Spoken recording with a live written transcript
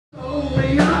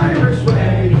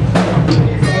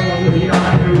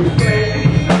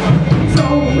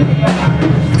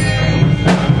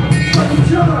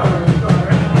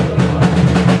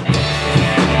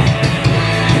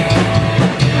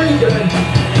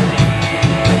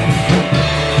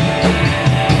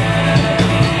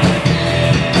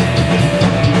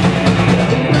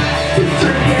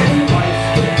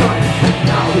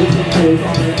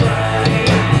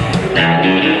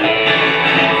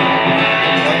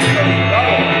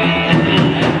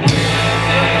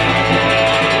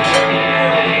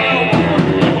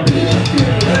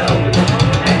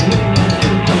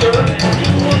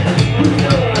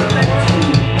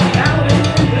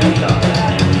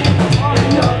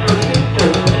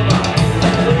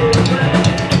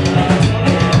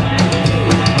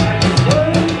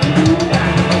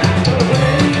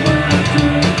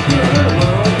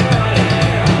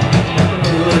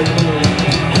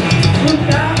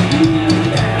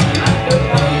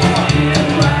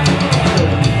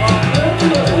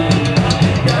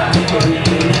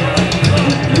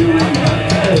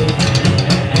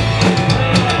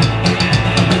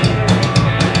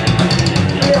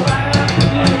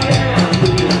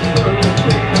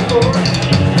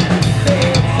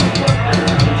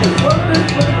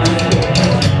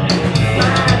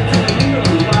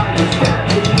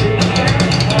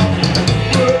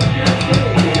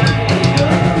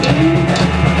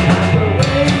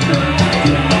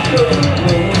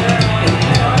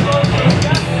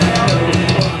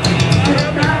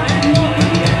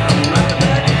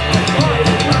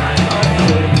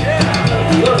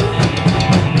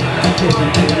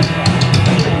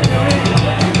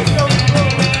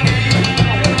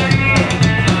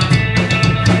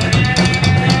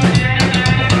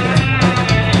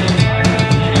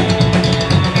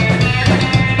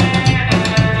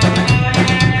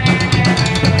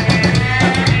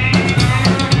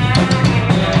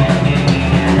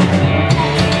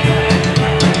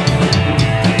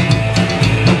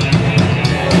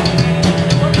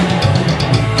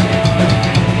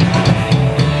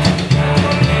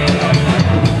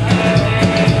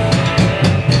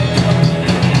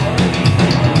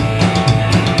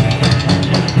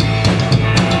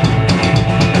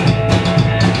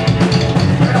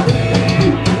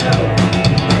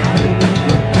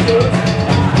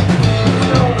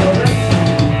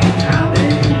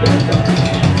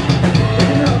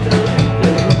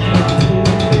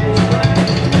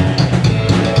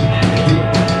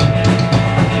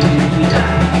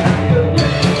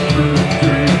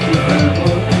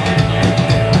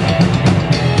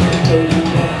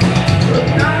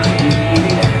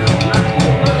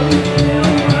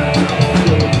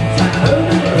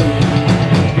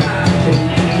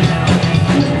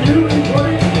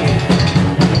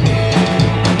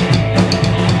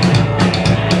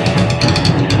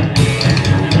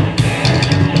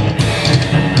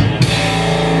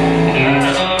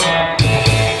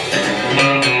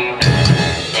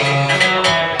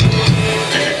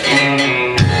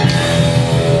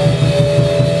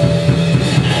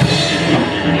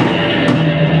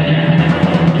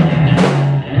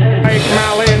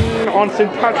on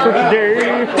St. Patrick's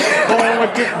Day.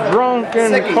 Gonna get drunk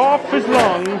and cough his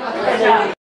lungs.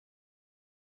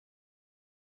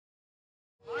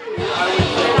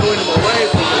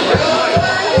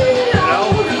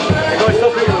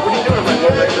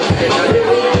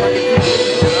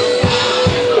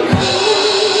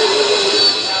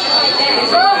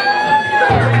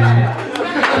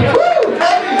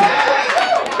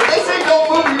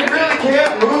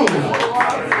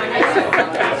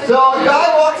 So a guy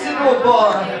walks into a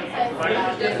bar,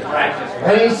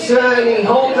 and he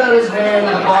holds out his hand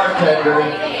to the bartender,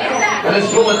 and it's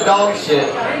full of dog shit.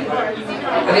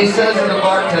 And he says to the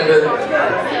bartender,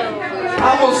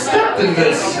 "I almost stepped in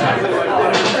this."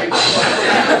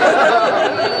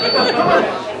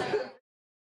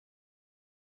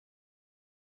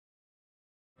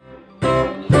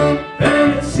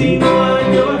 And it seems like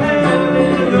you're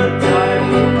having a good time,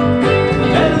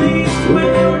 at least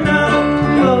when you're not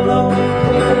alone.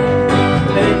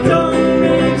 And it don't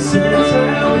make sense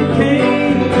how it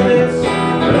came to this,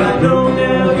 but I know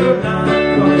now you're not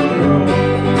coming home.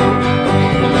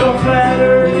 Don't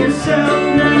flatter yourself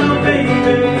now,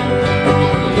 baby.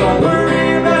 Don't worry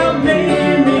about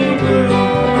making me blue.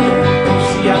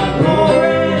 See, I've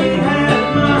already had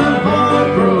my heart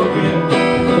broken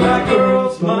by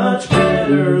girls much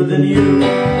better than you.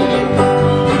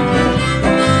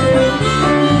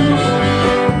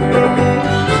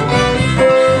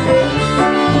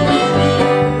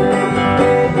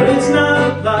 But it's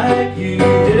not like you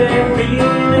didn't mean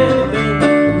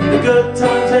anything. The good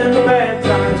times and the bad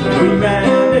times we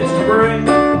managed to bring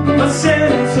a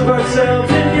sense of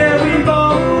ourselves, and yeah, we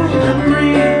both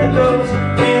agree that those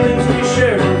feelings we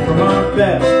share from our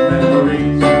best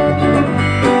memories.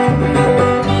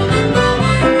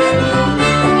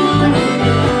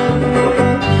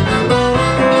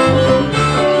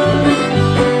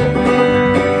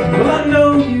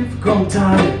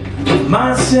 Tired of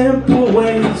my simple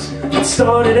ways. It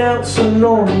started out so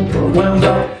normal, but wound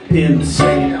up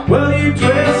insane. Well, you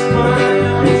twist my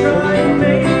arm, try and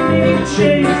make me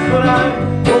change, but I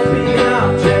won't be an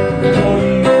object for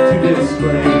you to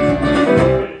display.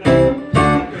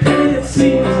 And it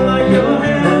seems like you're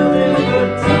having a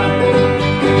good time,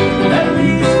 at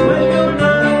least when you're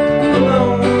not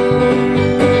alone.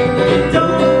 It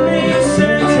don't make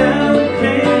sense how it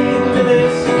came to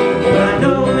this, but I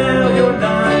know now.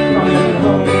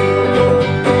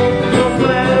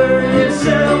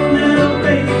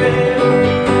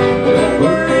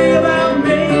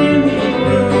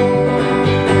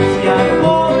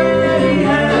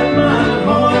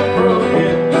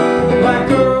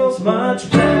 Much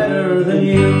better than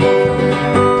you.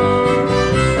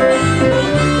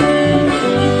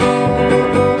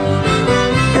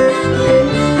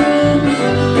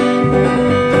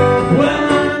 Well,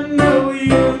 I know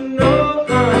you know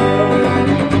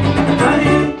how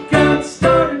you got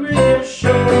started with your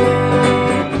show.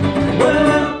 Well,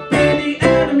 I'll be the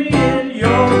enemy in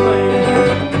your way.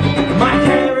 My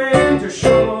character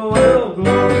sure will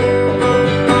glow.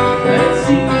 And it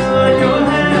seems like you're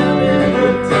having a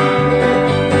good time,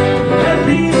 at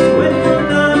least when you're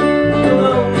not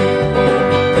alone.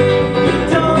 It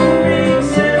don't make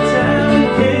sense how you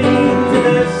came to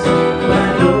this, but I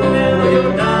know now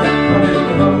you're not coming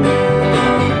home.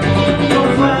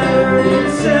 Don't flatter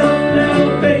yourself now,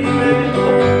 baby.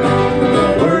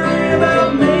 Don't worry about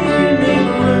making me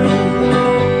blue.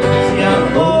 See,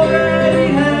 I've already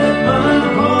had my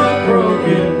heart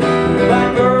broken by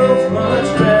girls much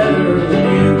better than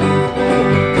you.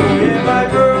 Oh yeah, by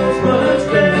girls much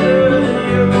better than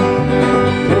you.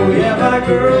 Oh yeah, by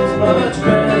girls much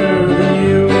better than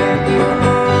you.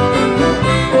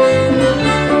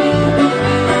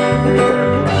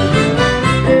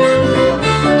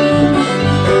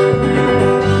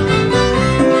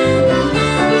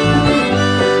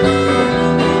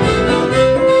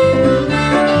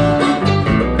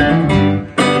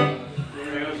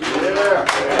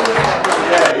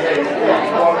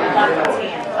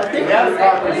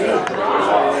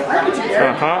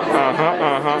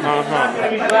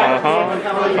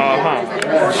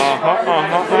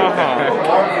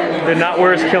 Did not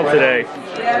wear his kilt today.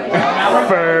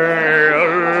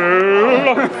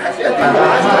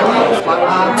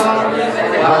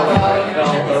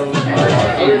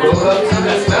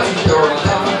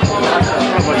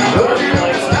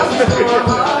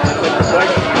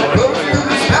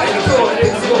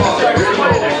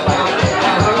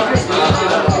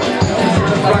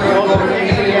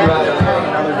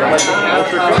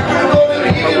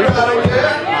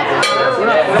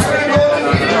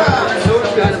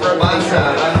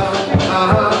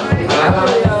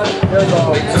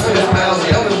 So